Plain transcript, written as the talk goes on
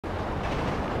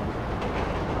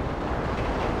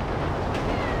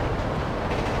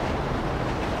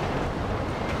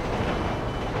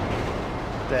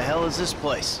The hell is this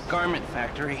place? Garment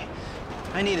factory.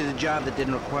 I needed a job that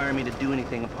didn't require me to do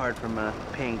anything apart from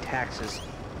paying taxes.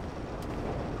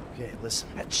 Okay, listen.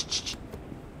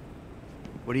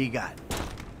 What do you got?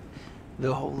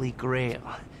 The Holy Grail.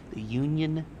 The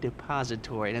Union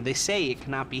Depository. Now, they say it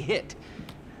cannot be hit.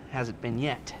 Hasn't been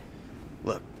yet.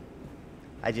 Look,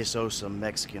 I just owe some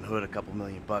Mexican hood a couple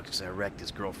 $1,000,000 because I wrecked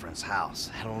his girlfriend's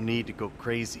house. I don't need to go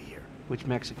crazy here. Which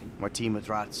Mexican? Martin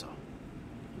Madrazo.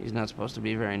 He's not supposed to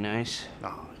be very nice.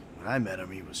 Oh, when I met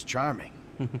him, he was charming.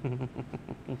 So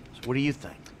what do you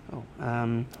think? Oh,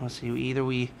 let's see. Either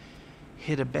we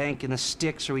hit a bank in the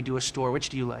sticks or we do a store. Which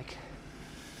do you like?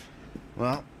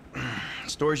 Well,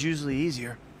 store's usually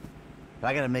easier. But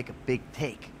I gotta make a big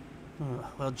take.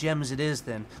 Well, gems it is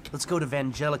then. Let's go to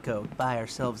Vangelico, buy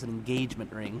ourselves an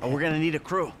engagement ring. Oh, we're gonna need a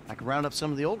crew. I can round up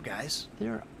some of the old guys.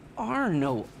 There are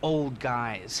no old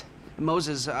guys.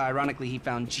 Moses, ironically, he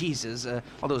found Jesus.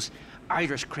 All those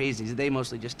Irish crazies, they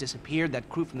mostly just disappeared. That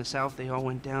crew from the south, they all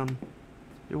went down.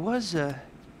 There was an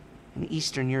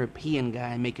Eastern European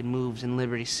guy making moves in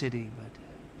Liberty City,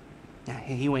 but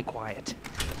he went quiet.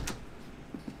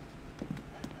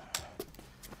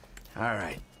 All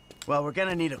right. Well, we're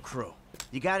gonna need a crew.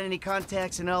 You got any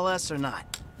contacts in LS or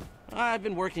not? I've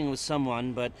been working with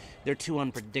someone, but they're too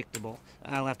unpredictable.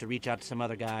 I'll have to reach out to some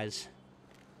other guys.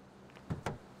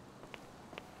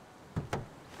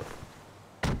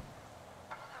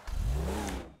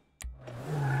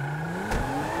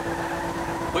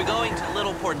 We're going to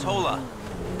Little Portola.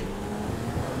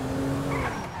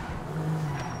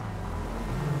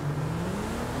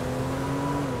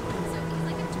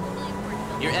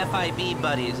 Your FIB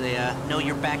buddies, they know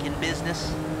you're back in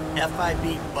business?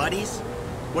 FIB buddies?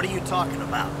 What are you talking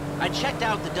about? I checked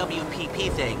out the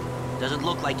WPP thing. Doesn't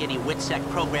look like any WITSEC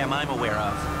program I'm aware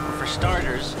of. For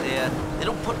starters, they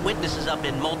don't put witnesses up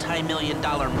in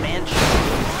multi-million-dollar mansions.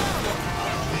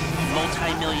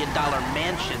 Multi-million-dollar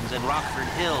mansions in Rockford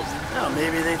Hills. Oh,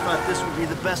 maybe they thought this would be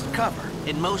the best cover.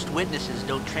 And most witnesses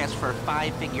don't transfer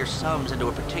five-figure sums into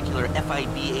a particular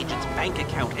FIB agent's bank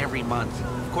account every month.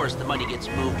 Of course, the money gets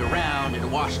moved around and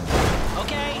washed...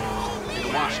 Okay?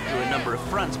 And washed through a number of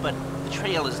fronts, but the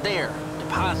trail is there.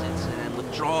 Deposits and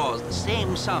withdrawals, the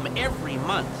same sum every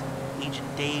month.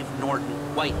 Agent Dave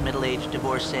Norton, white, middle-aged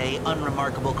divorcee,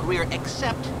 unremarkable career,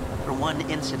 except for one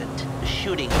incident. The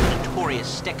shooting of a notorious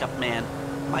stick-up man,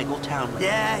 Michael Townley.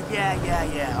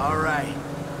 Yeah, all right.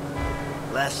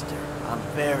 Lester, I'm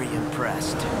very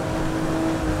impressed.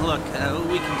 Look,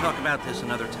 we can talk about this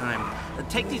another time.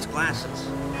 Take these glasses.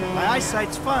 My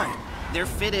eyesight's fine. They're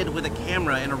fitted with a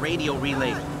camera and a radio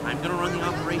relay. I'm gonna run the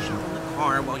operation from the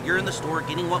car while you're in the store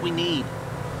getting what we need.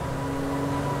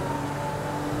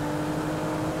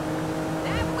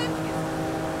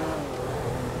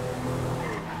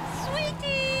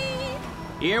 Sweetie!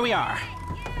 Here we are.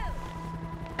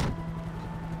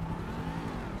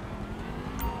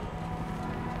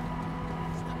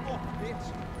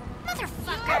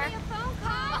 Motherfucker!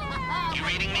 You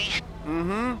reading me?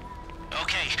 Mm-hmm.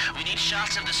 Okay, we need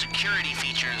shots of the security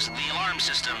features, the alarm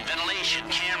system, ventilation,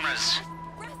 cameras.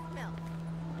 Breast milk.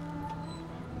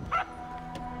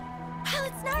 Well,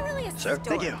 it's not really a Sir, store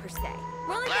thank you. per se.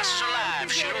 We're only Glasses gonna are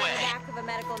live, shoot computer in away. the back of a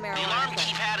medical The marijuana alarm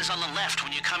clinic. keypad is on the left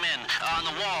when you come in, on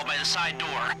the wall by the side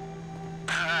door.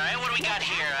 Alright, what do we got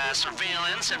here?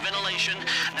 Surveillance and ventilation.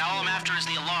 Now all I'm after is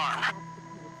the alarm.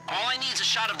 All I need is a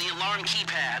shot of the alarm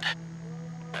keypad.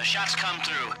 Shots come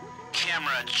through.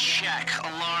 Camera, check.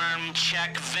 Alarm,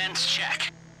 check. Vents,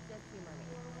 check.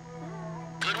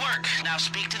 Good work. Now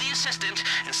speak to the assistant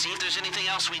and see if there's anything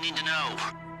else we need to know.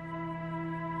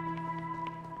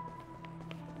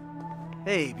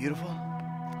 Hey, beautiful.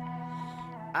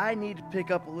 I need to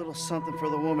pick up a little something for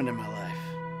the woman in my life.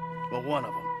 Well, one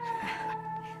of them.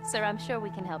 Sir, I'm sure we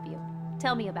can help you.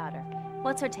 Tell me about her.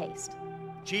 What's her taste?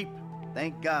 Cheap,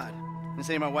 thank God. This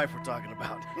ain't my wife we're talking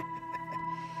about.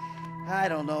 I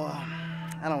don't know.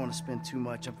 I don't want to spend too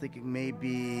much. I'm thinking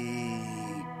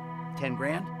maybe 10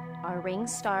 grand. Our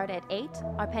rings start at 8,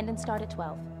 our pendants start at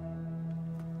 12.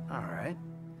 All right.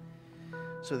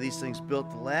 So these things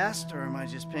built to last, or am I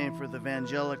just paying for the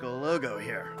Vangelico logo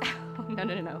here?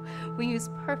 No. We use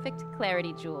perfect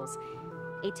clarity jewels.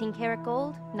 18 karat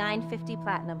gold, 950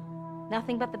 platinum.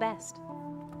 Nothing but the best.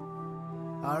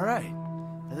 All right.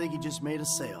 I think you just made a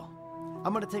sale.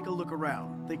 I'm gonna take a look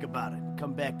around, think about it,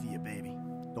 come back to you, baby.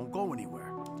 Don't go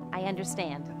anywhere. I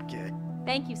understand. Okay.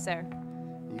 Thank you, sir.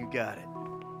 You got it.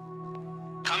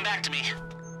 Come back to me.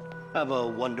 Have a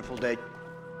wonderful day.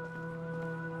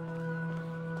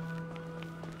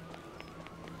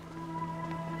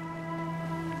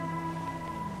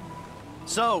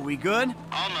 So, we good?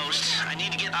 Almost. I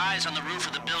need to get eyes on the roof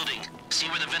of the building. See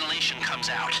where the ventilation comes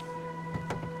out.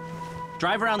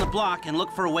 Drive around the block and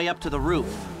look for a way up to the roof.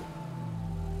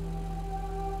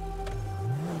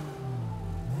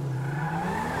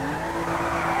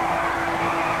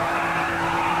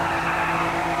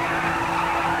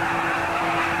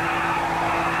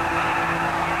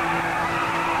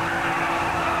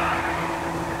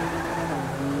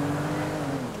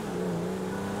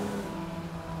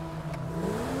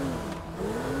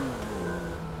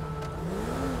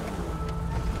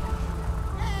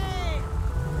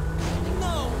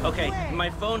 Okay, my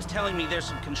phone's telling me there's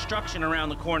some construction around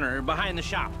the corner, behind the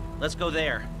shop. Let's go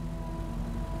there.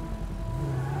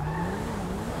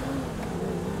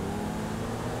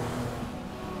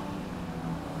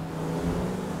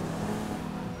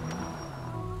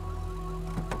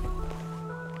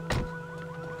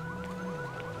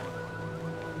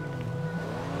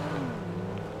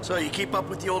 So, you keep up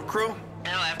with the old crew?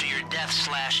 Well, after your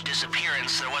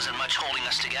death/disappearance, there wasn't much holding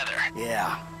us together.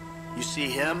 Yeah. You see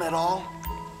him at all?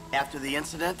 After the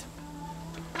incident?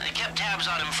 I kept tabs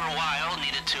on him for a while,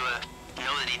 needed to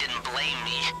know that he didn't blame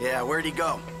me. Yeah, where'd he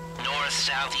go? North,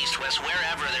 south, east, west,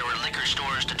 wherever there were liquor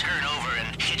stores to turn over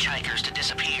and hitchhikers to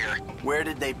disappear. Where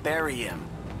did they bury him?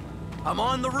 I'm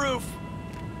on the roof!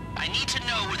 I need to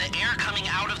know where the air coming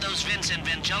out of those vents in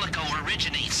Vangelico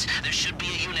originates. There should be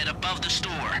a unit above the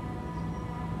store.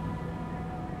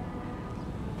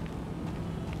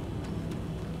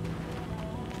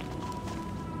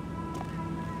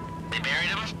 They buried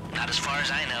him? Not as far as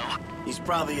I know. He's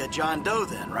probably a John Doe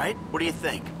then, right? What do you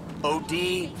think?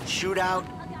 OD, shootout,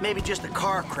 maybe just a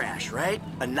car crash, right?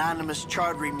 Anonymous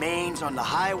charred remains on the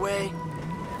highway.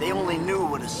 They only knew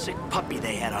what a sick puppy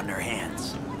they had on their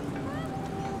hands.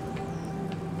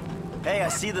 Hey, I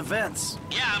see the vents.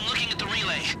 Yeah, I'm looking at the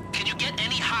relay. Can you get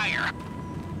any higher?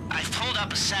 I've pulled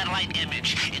up a satellite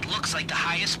image. It looks like the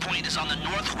highest point is on the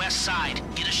northwest side.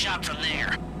 Get a shot from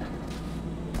there.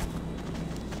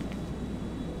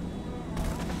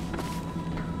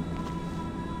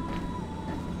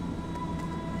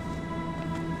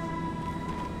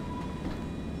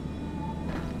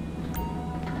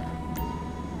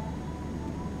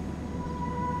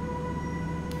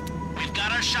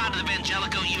 Got our shot of the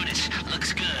Vangelico unit.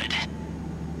 Looks good.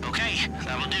 Okay,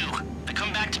 that'll do. Now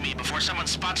come back to me before someone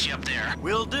spots you up there.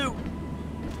 Will do.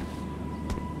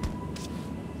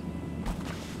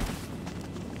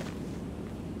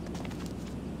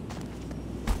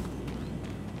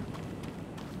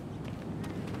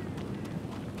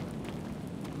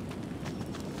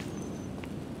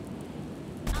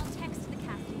 I'll text the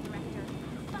casting director.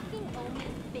 Fucking owe me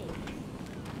big.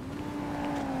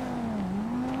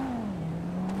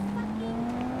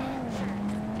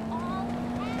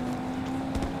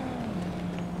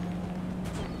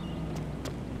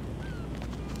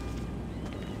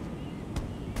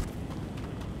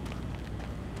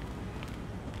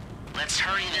 Let's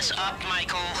hurry this up,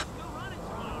 Michael.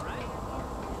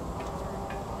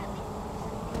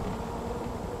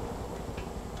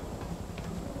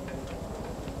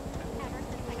 Ever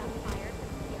since I got fired from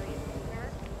serious tutor.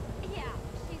 Yeah,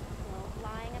 she's still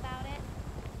lying about it.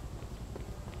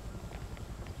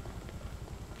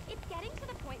 It's getting to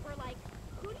the point where, like,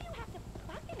 who do you have to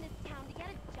fuck in this town to get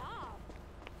a job?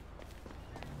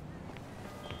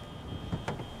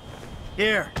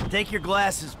 Here, take your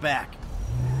glasses back.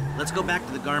 Let's go back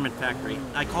to the garment factory.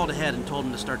 I called ahead and told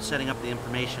him to start setting up the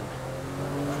information.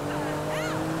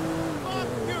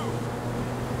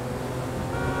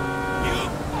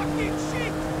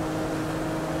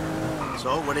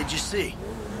 So, what did you see?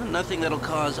 Nothing that'll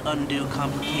cause undue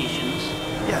complications.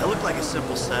 Yeah, it looked like a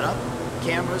simple setup.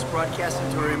 Cameras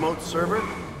broadcasting to a remote server.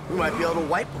 We might be able to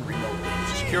wipe them remotely.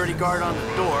 Security guard on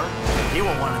the door. He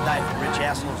won't want to die for rich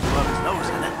assholes who rub his nose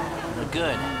in it.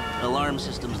 Good. Alarm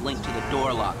system's linked to the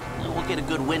door lock. We'll get a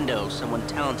good window. Someone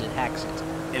talented hacks it.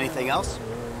 Anything else?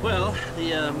 Well,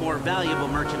 the more valuable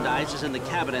merchandise is in the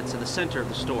cabinets in the center of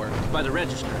the store, by the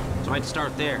register. So I'd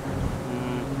start there.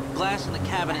 Glass in the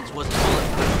cabinets wasn't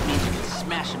bulletproof. Means you can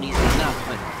smash them easy enough,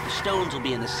 but the stones will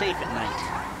be in the safe at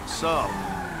night. So,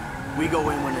 we go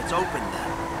in when it's open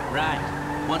then?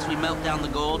 Right. Once we melt down the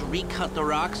gold, recut the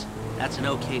rocks, that's an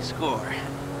okay score.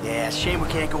 Yeah, shame we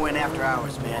can't go in after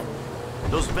hours, man.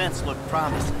 Those vents look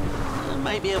promising.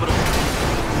 Might be able to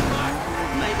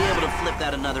flip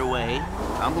that another way.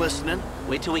 I'm listening.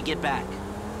 Wait till we get back.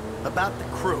 About the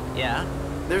crew. Yeah?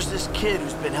 There's this kid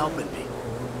who's been helping me.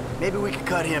 Maybe we could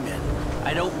cut him in.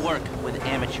 I don't work with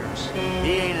amateurs.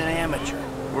 He ain't an amateur.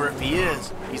 Or if he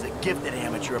is, he's a gifted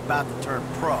amateur about to turn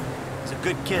pro. He's a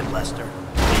good kid, Lester.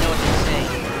 You know what they say.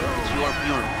 It's your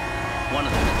funeral. One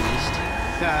of them, at least.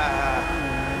 You know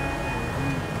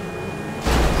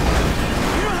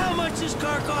how much this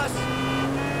car costs? No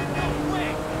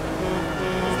way!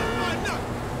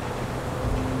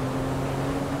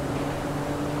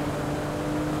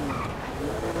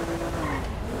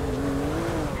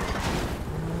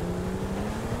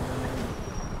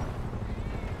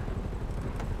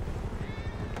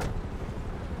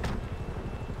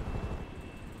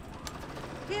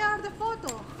 Here are the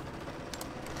photos.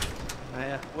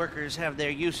 Workers have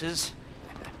their uses.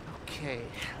 Okay,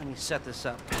 let me set this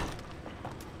up.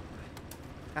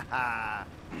 Haha.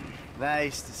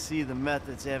 Nice to see the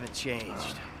methods haven't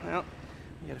changed. Well,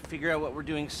 we gotta figure out what we're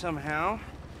doing somehow.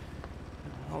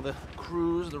 All the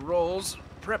crews, the rolls,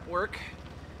 prep work.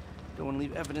 Don't want to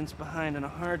leave evidence behind on a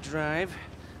hard drive.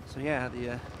 So yeah,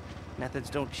 the methods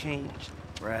don't change.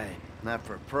 Right, not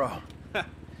for a pro.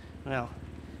 Well,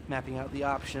 mapping out the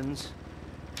options,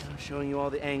 showing you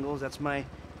all the angles, that's my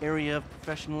area of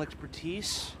professional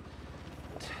expertise.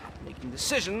 But making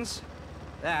decisions,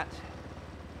 that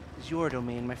is your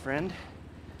domain, my friend.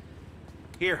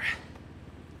 Here.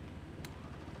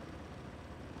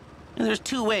 And there's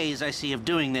two ways I see of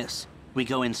doing this. We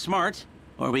go in smart,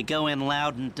 or we go in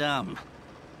loud and dumb.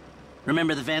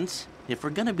 Remember the vents? If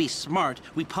we're gonna be smart,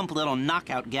 we pump a little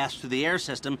knockout gas through the air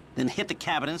system, then hit the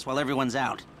cabinets while everyone's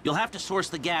out. You'll have to source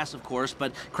the gas, of course,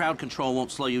 but crowd control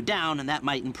won't slow you down, and that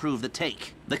might improve the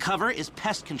take. The cover is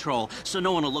pest control, so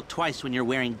no one will look twice when you're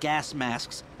wearing gas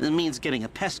masks. It means getting a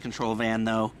pest control van,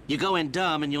 though. You go in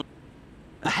dumb, and you'll...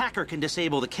 A hacker can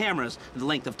disable the cameras. The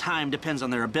length of time depends on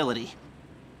their ability.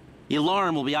 The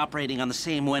alarm will be operating on the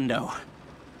same window.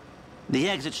 The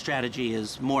exit strategy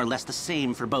is more or less the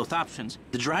same for both options.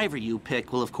 The driver you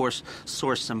pick will, of course,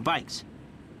 source some bikes.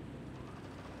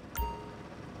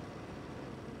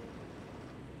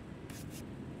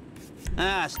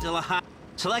 Still a hot...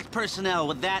 Select personnel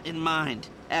with that in mind.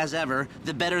 As ever,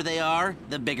 the better they are,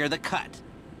 the bigger the cut.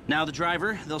 Now the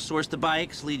driver, they'll source the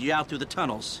bikes, lead you out through the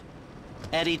tunnels.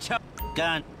 Eddie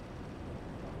Gun.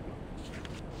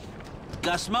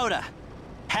 Gus Moda.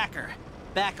 Hacker.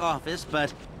 Back office,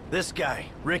 but... This guy,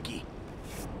 Ricky.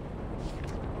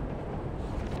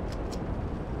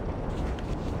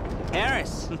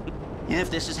 Harris.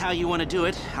 If this is how you want to do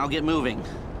it, I'll get moving.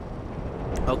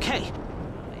 Okay.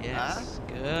 Yes,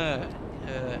 good.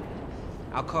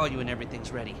 I'll call you when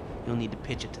everything's ready. You'll need to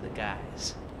pitch it to the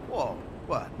guys. Whoa,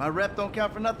 what? My rep don't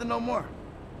count for nothing no more?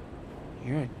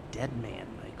 You're a dead man,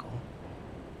 Michael.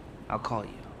 I'll call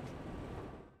you.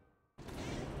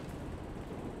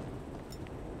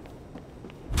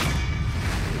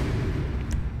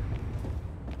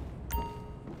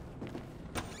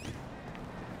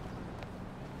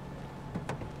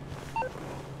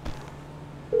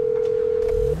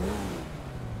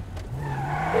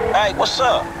 Hey, what's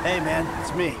up? Hey, man,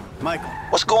 it's me, Michael.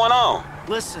 What's going on?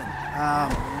 Listen,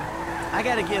 I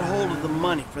gotta get hold of the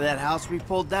money for that house we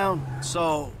pulled down,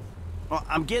 so well,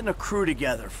 I'm getting a crew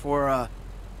together for,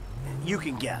 you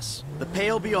can guess. The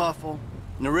pay will be awful,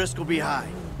 and the risk will be high,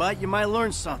 but you might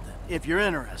learn something if you're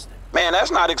interested. Man,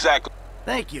 that's not exactly...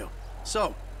 Thank you.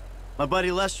 So, my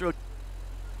buddy Lester...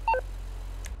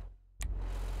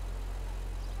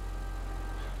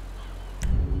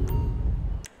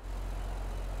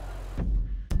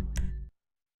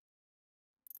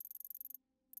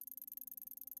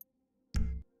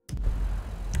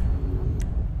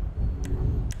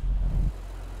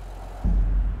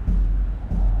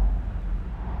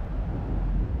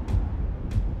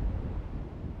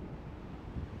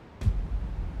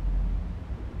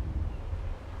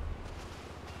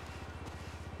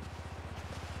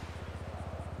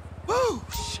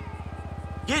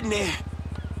 Getting there.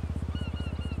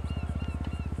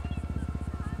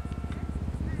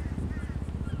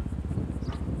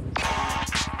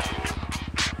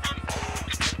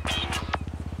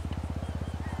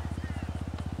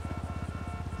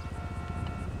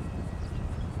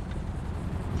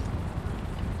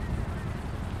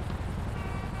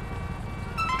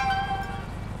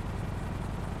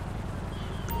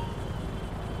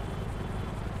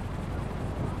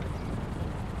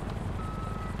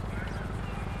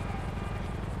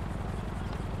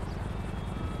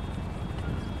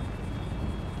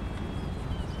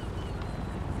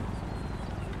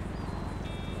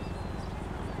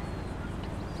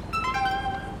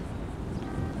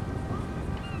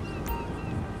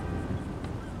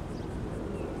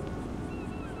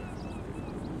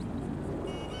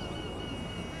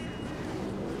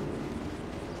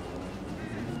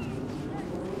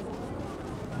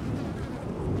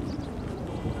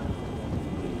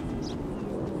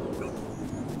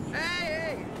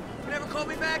 Call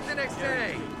me back the next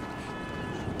day.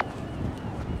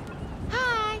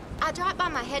 Hi. I dropped by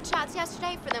my headshots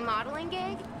yesterday for the modeling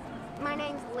gig. My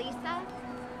name's Lisa.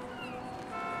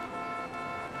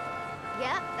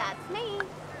 Yep, that's me.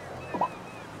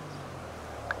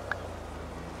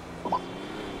 What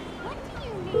do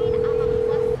you mean I'm a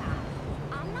plus size?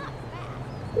 I'm not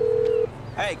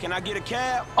fat. Hey, can I get a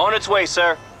cab? On its way,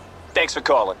 sir. Thanks for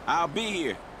calling. I'll be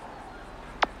here.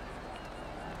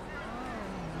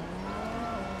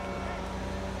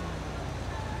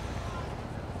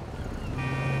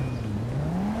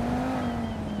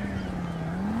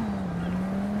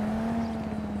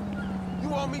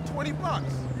 You owe me 20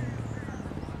 bucks.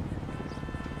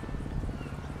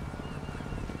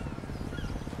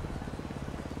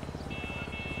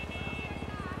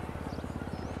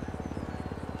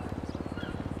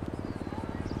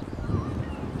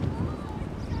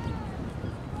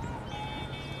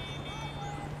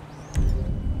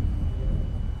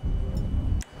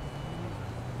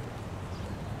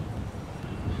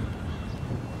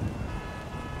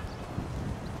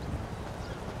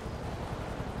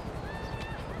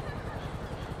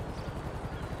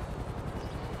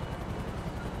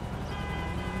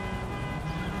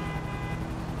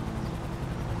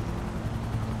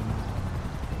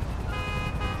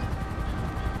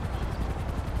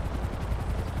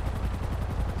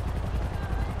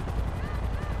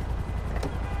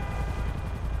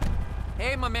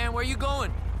 Hey, my man, where you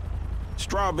going?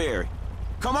 Strawberry.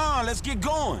 Come on, let's get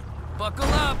going. Buckle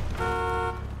up.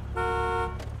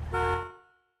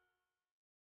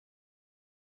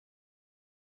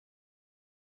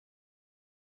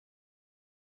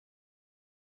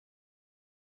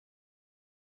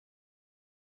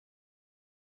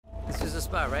 This is the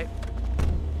spot, right?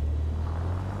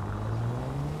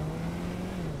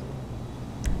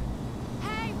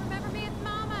 Hey, remember me? It's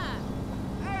Mama.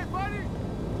 Hey, buddy!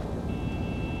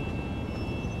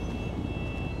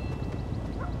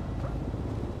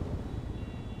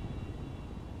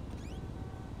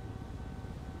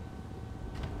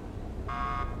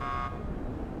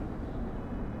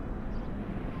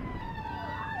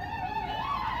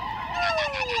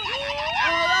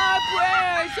 Our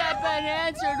prayers have been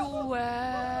answered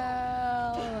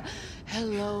well.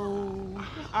 Hello.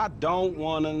 I don't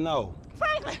want to know.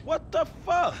 Franklin! What the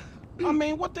fuck? I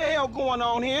mean, what the hell going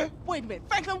on here? Wait a minute.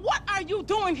 Franklin, what are you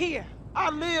doing here? I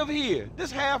live here.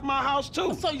 This half my house,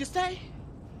 too. So you say?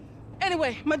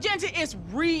 Anyway, Magenta is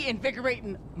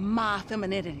reinvigorating my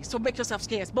femininity. So make yourself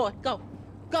scarce. Boy, go.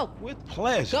 Go. With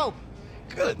pleasure. Go.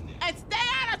 Goodness. And stay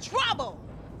out of trouble.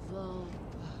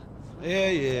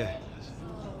 Yeah.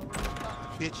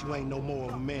 Bitch, you ain't no more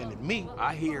of a man than me.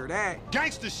 I hear that.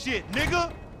 Gangster shit,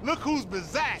 nigga! Look who's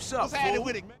bazacked. What's up, at it fool?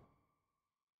 with it, man.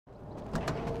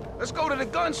 Let's go to the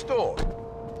gun store.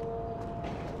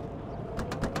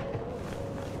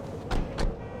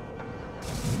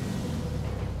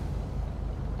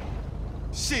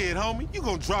 Shit, homie, you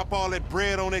gonna drop all that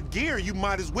bread on that gear, you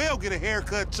might as well get a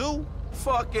haircut, too.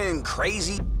 Fucking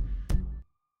crazy.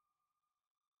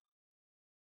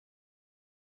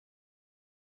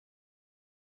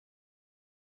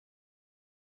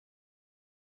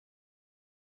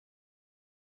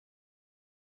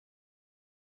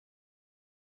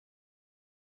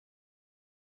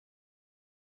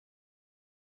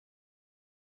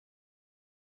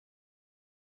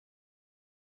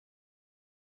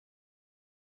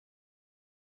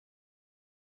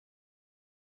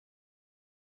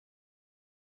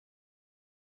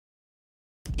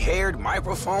 Haired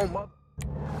microphone,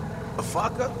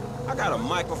 motherfucker. I got a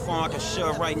microphone I can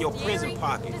shove right in your prison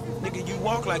pocket. Nigga, you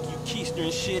walk like you keister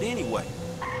and shit anyway.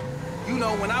 You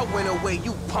know, when I went away,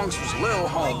 you punks was little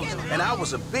homies, and I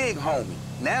was a big homie.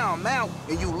 Now I'm out,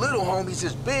 and you little homies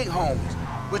is big homies.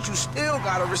 But you still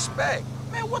gotta respect.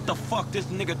 Man, what the fuck this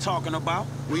nigga talking about?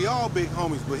 We all big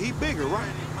homies, but he bigger,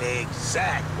 right?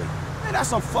 Exactly. Man, that's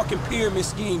some fucking pyramid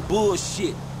scheme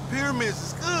bullshit. Pyramids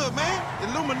is good, man.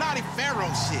 Illuminati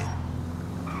pharaoh shit.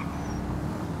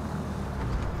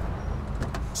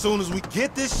 Soon as we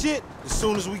get this shit, as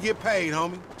soon as we get paid,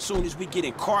 homie. Soon as we get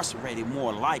incarcerated,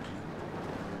 more likely.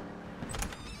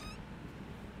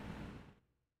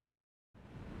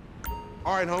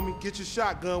 All right, homie, get your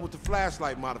shotgun with the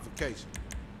flashlight modification.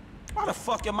 Why the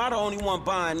fuck am I the only one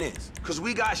buying this? Cause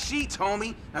we got sheets,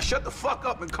 homie. Now shut the fuck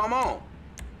up and come on.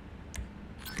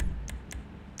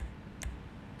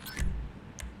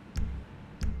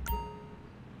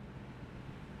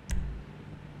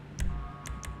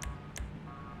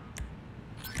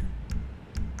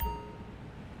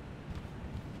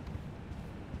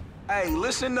 Hey,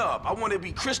 listen up. I want to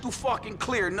be crystal fucking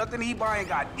clear. Nothing he buying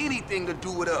got anything to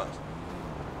do with us.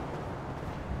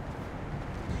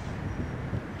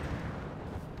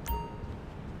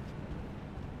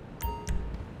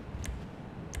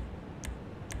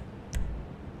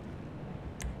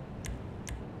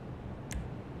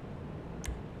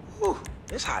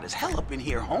 It's hot as hell up in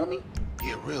here, homie.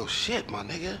 Yeah, real shit, my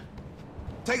nigga.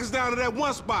 Take us down to that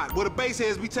one spot where the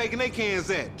baseheads be taking their cans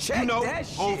at. Check you know, that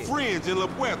shit. on Fringe in La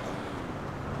Puerta.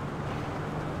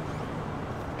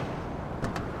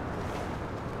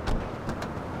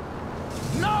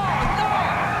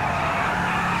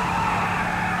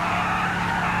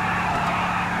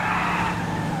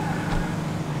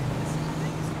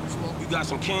 You got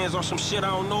some cans or some shit I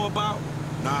don't know about?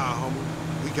 Nah,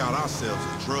 homie. We got ourselves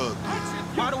a drug deal.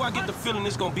 Why do I get the feeling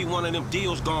it's gonna be one of them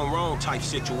deals gone wrong type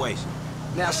situation?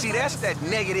 Now, see, that's that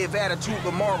negative attitude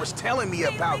Lamar was telling me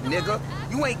about, nigga.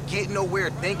 You ain't getting nowhere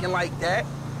thinking like that.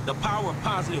 The power of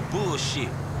positive bullshit.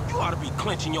 You ought to be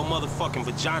clenching your motherfucking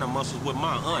vagina muscles with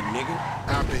my aunt, nigga.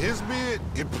 After his bid,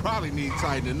 it probably needs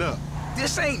tightening up.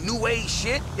 This ain't new age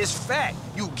shit. It's fact.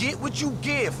 You get what you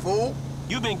give, fool.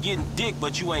 You been getting dick,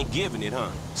 but you ain't giving it, huh?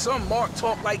 Some Mark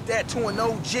talk like that to an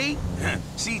OG?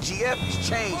 CGF has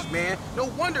changed, man. No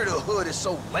wonder the hood is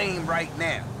so lame right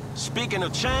now. Speaking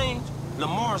of change,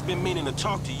 Lamar's been meaning to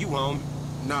talk to you, homie.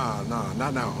 Nah,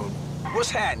 not now, homie. What's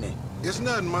happening? It's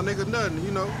nothing, my nigga, nothing,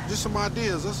 you know. Just some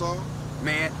ideas, that's all.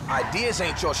 Man, ideas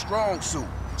ain't your strong suit,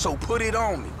 so put it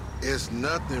on me. It's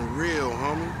nothing real,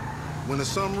 homie. When it's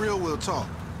something real, we'll talk.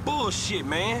 Bullshit,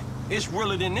 man. It's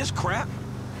realer than this crap.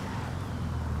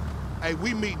 Hey,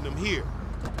 we meeting them here.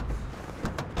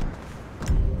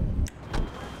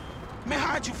 Man,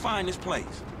 how'd you find this place?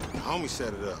 Homie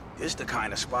set it up. It's the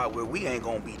kind of spot where we ain't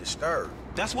gonna be disturbed.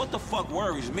 That's what the fuck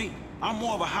worries me. I'm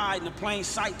more of a hide in the plain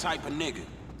sight type of nigga.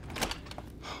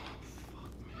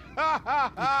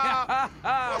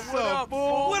 What's up,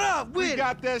 fool? What up with We it?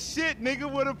 got that shit,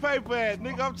 nigga, with a paper at.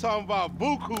 Nigga, I'm talking about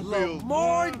buku bills.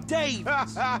 Lamar boy.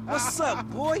 Davis. What's up,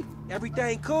 boy?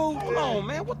 Everything cool? Hold on,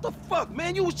 man. What the fuck,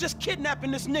 man? You was just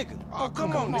kidnapping this nigga. Oh,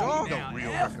 come on, dog. You don't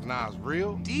real recognize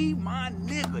real. D, my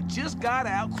nigga, just got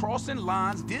out crossing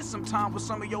lines, did some time with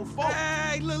some of your folks.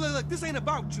 Hey, look, this ain't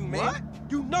about you, man. What?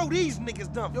 You know these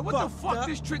niggas done Yo, what the fucked fuck up.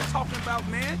 this trick talking about,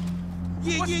 man?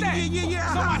 Yeah, What's that?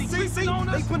 yeah. Somebody See, creeping on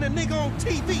us? They putting a nigga on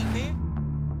TV, man.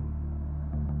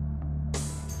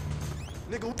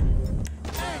 Nigga,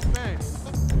 hey, man.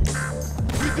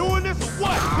 We doing this or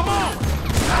what? Come on!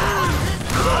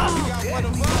 We got one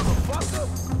of us. Motherfucker.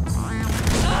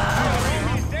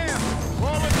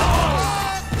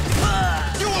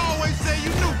 You always say you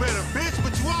knew better, bitch,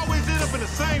 but you always end up in the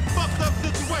same fucked up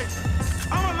situation.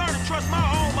 I'ma learn to trust my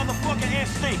own motherfucking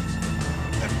instincts.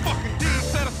 That fucking D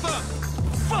set us up.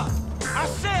 Fuck! I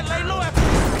said lay low after...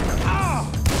 Ah!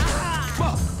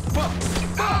 Fuck!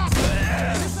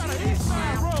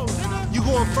 You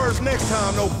going first next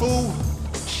time, no fool.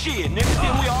 Shit, nigga,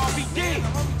 then we all be dead.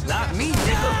 Not me,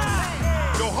 nigga.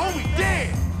 Your homie dead.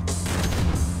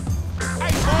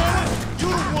 Hey, boy, you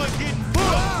the one getting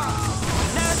booked.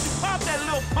 Now if you pop that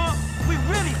little pump, we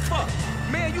really fucked.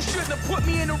 Man, you shouldn't have put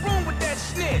me in the room with that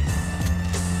snitch.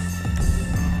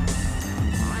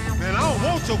 Man, I don't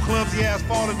want your clumsy ass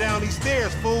falling down these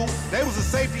stairs, fool. They was a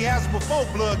safety hazard before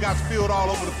blood got spilled all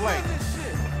over the place.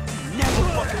 Never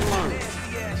fucking learn.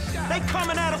 They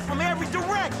coming at us from every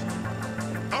direction.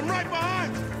 I'm right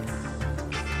behind you.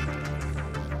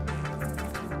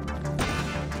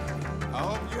 I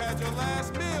hope you had your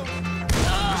last meal.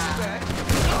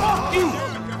 Fuck you!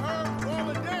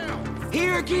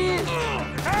 Here again?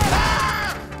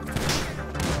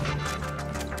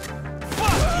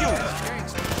 Fuck you!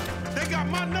 They got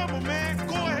my number, man.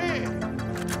 Go ahead.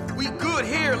 We good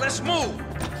here, let's move.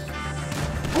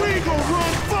 We ain't gonna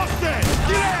run. Fuck that.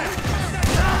 Get out.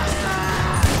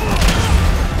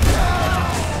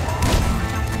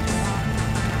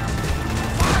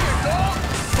 Fire, dog!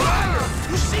 Fire!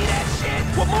 You see that shit?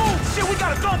 Well, move! Shit, we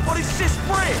gotta go before this shit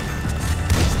spread.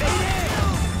 Stay there.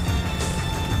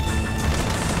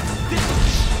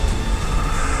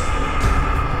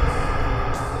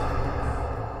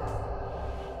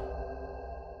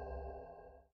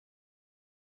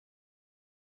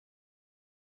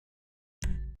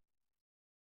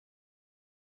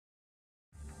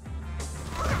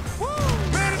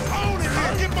 Man, it's on in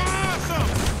here. Get behind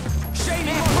something.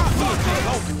 Shady motherfucker!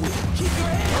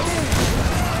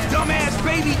 Dumbass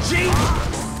baby G!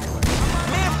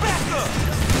 Man, back up!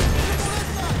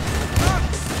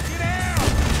 Get out!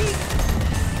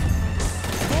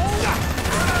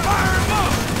 Fire him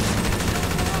up!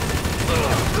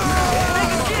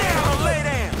 Nigga, get down or lay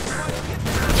down!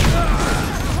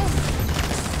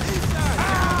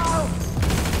 Ow!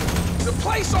 The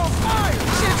place on fire!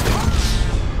 Shit's...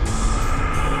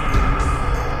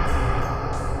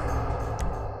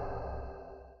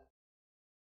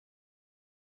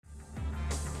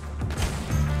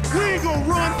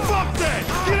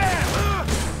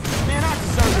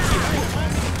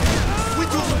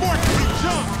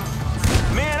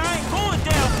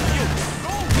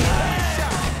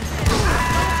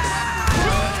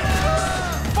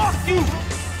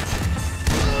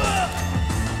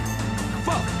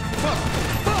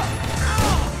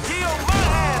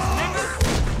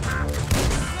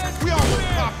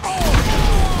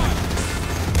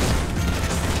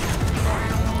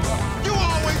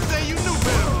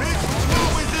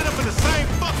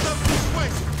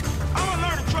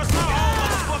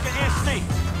 see.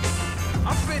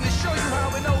 I'm finna show you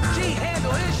how an OG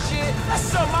handle his shit. That's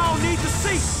something I don't need to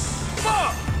see.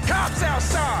 Fuck! Cops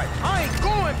outside. I ain't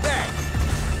going back.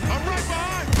 I'm right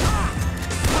behind you.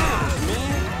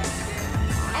 Man.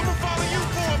 I'ma follow you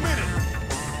for a minute.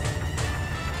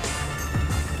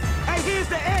 Hey, here's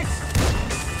the exit.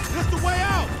 This the way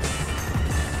out.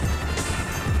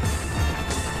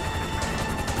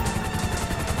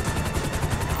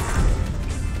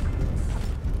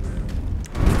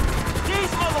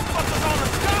 These motherfuckers on the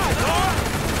sky, dog.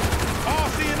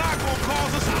 RC and I gonna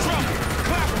cause us some trouble.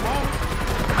 Clap 'em, homie.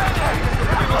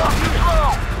 We lost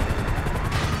control.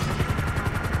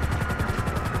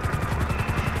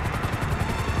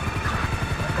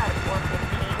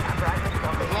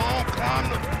 A long climb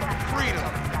to freedom.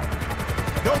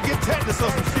 Don't get tetanus or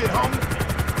some shit, homie.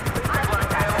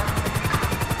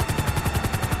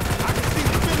 I can see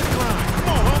the finish line. Come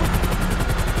on, homie.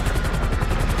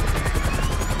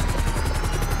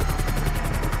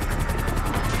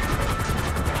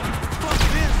 Fuck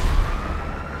this.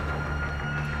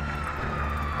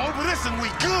 Over this and we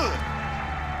good.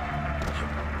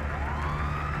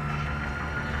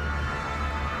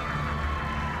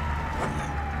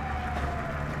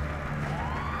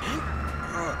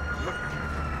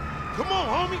 Come on,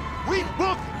 homie. We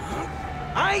booked.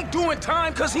 I ain't doing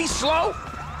time cause he's slow.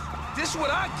 This what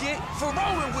I get for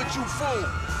rolling with you fool.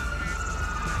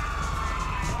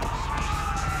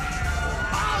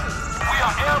 We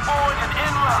are airborne and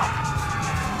en route.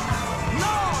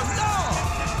 No, no.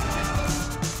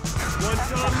 One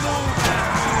time move,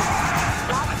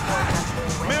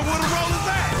 man, what a roll is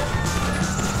that?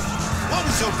 What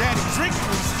was your daddy drinking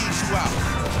when he skeet you out?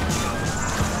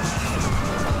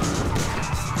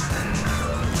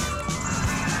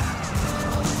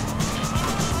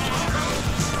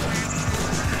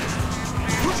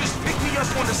 You just picked me up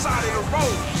on the side of the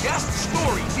road. That's the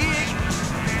story, dig?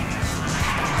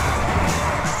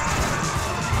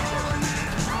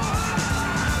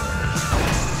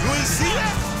 You ain't see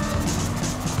that?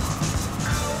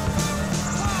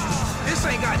 This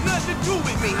ain't got nothing to do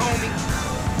with me, homie.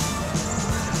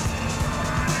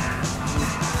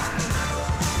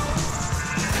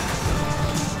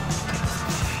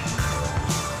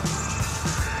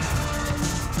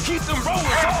 Keep them rolling,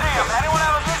 Damn, anyone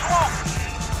have a visual?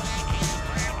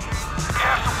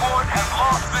 Air support has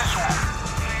lost visual.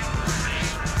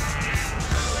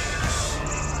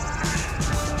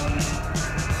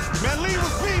 Man, leave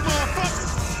us be, motherfucker.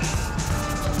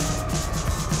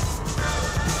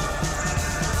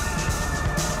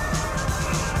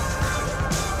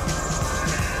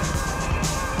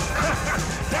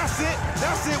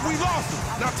 That's it, we lost him.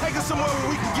 Now take us somewhere where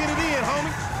we can get it in,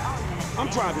 homie. I'm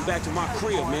driving back to my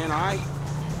crib, man, all right?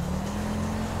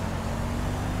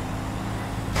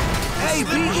 Hey,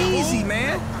 be easy,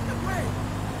 man.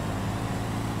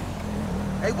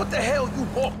 Hey, what the hell you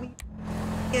walked me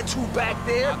into back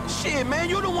there? Shit, man,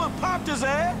 you the one popped his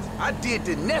ass. I did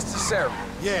the necessary.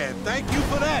 Yeah, thank you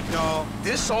for that, dawg.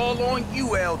 This all on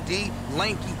you, LD,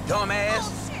 lanky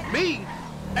dumbass. Me?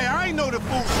 Hey, I ain't know the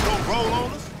fools was gonna roll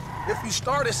on us. If you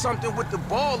started something with the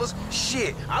ballers,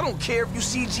 shit, I don't care if you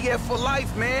CGF for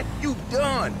life, man. You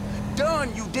done.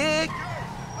 Done, you dig?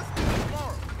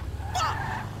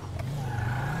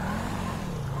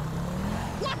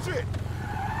 Watch it!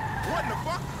 What in the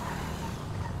fuck?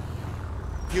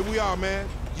 Here we are, man.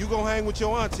 You gonna hang with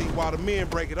your auntie while the men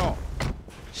break it off.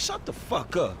 Shut the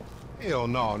fuck up. Hell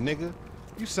no, nigga.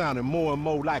 You sounding more and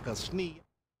more like a sneak.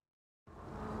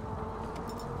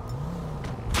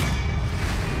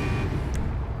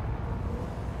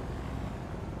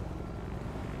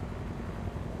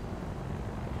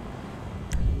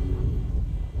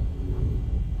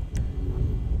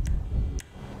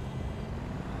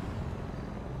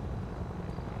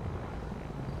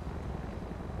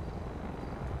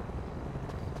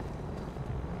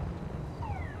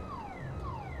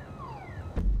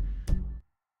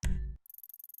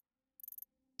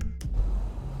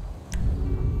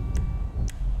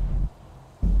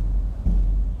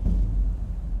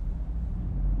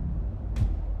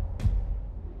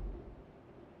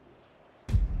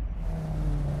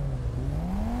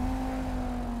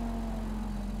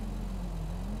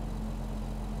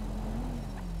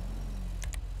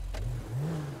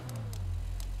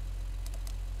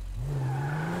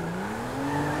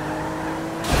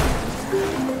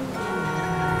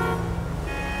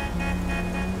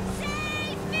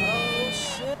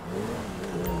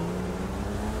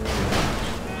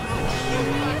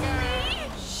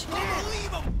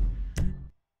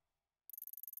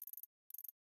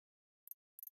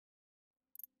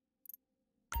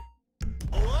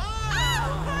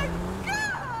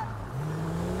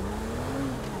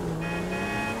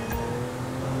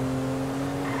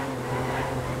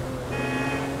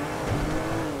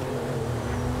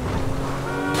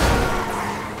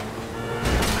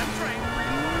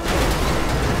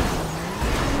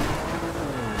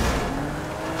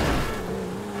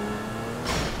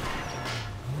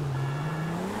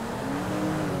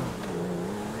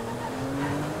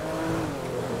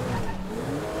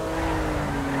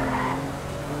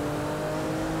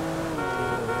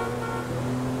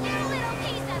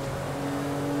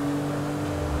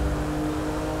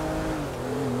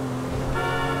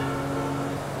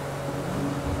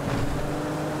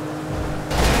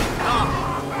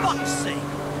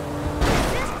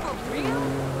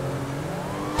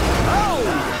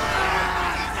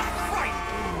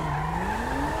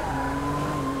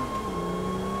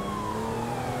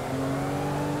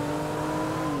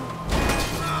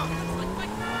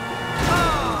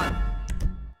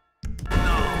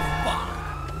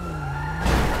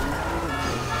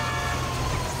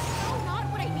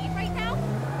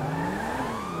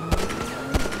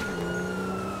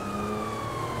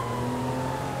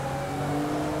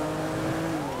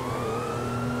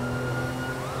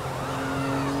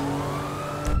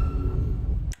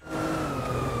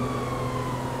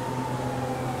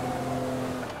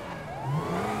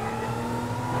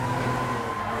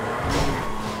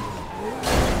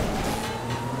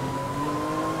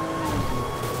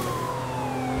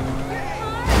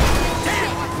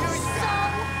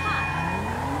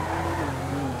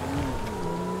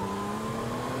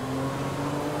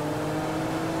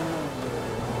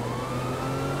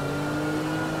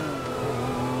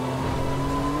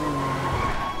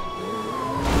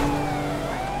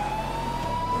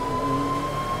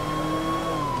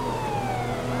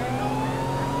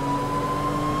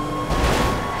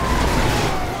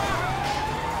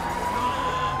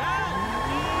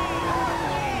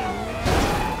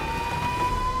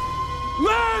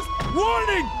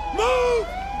 running! Move!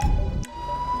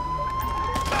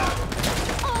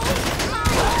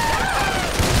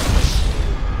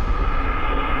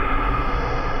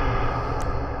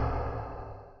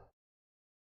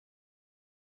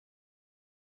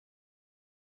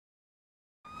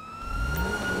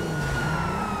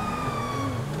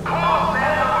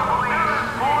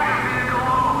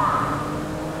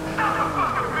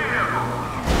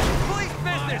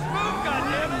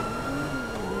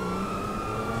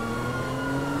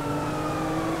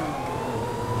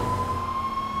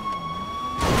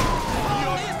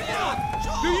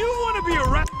 Do you want to be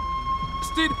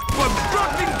arrested for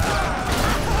obstructing?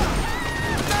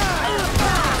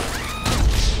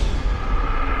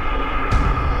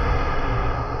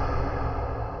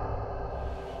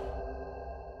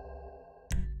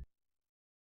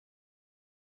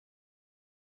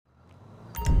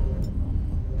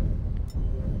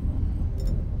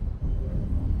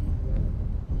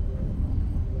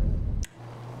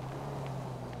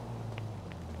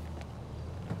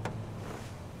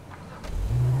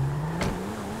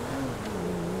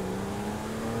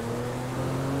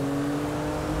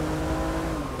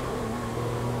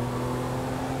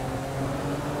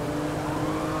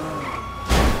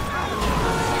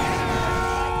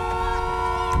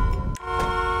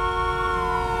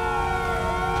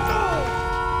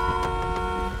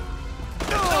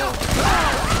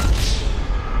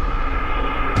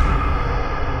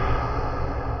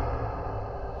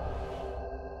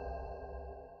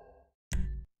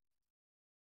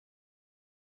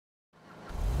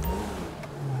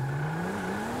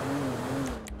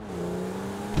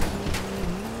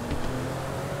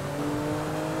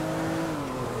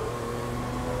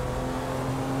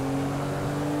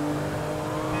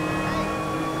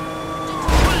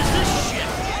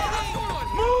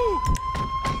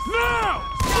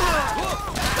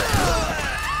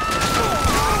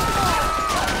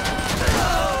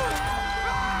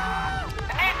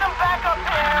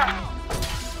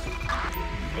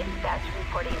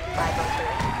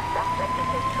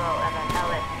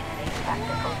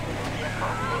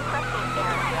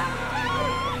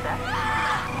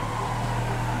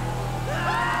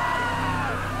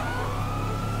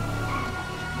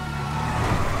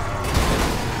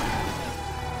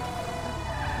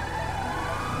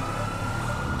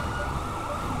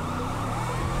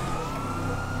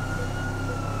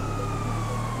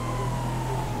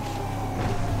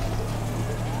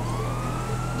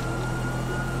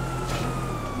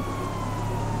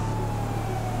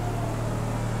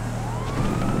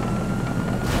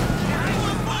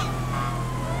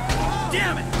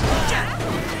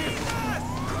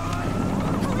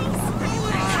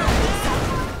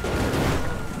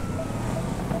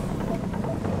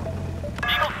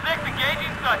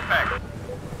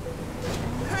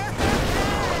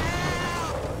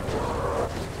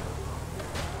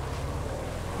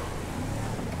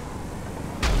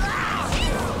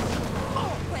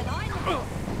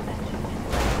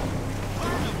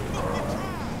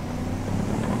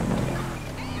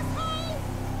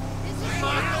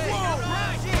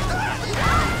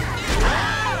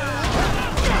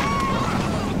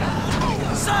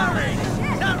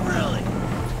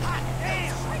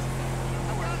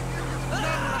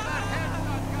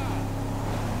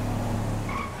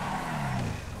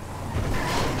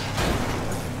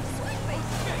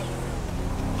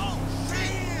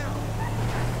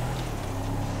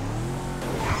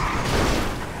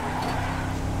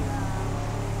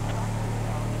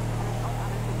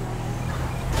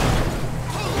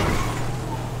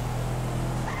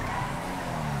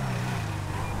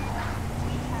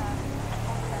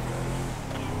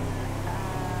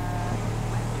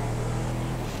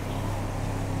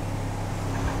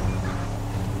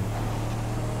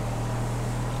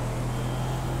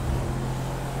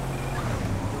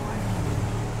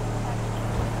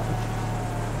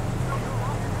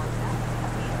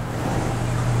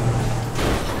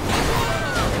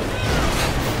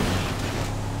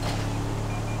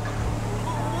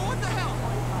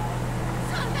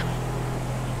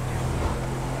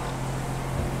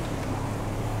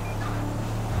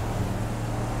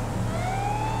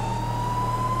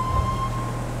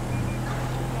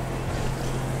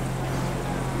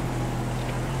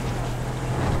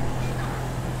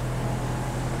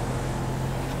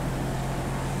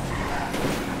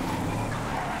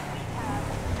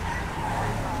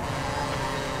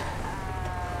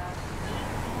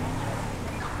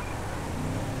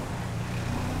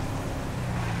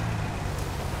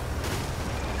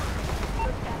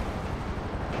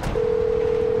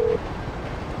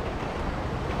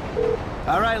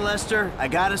 All right, Lester, I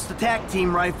got us the TAC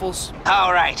team rifles.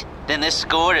 All right, then this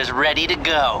squad is ready to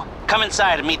go. Come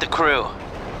inside and meet the crew.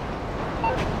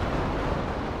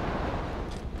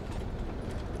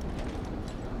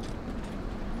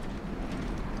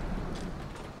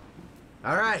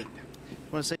 All right.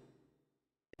 Want to say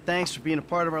thanks for being a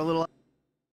part of our little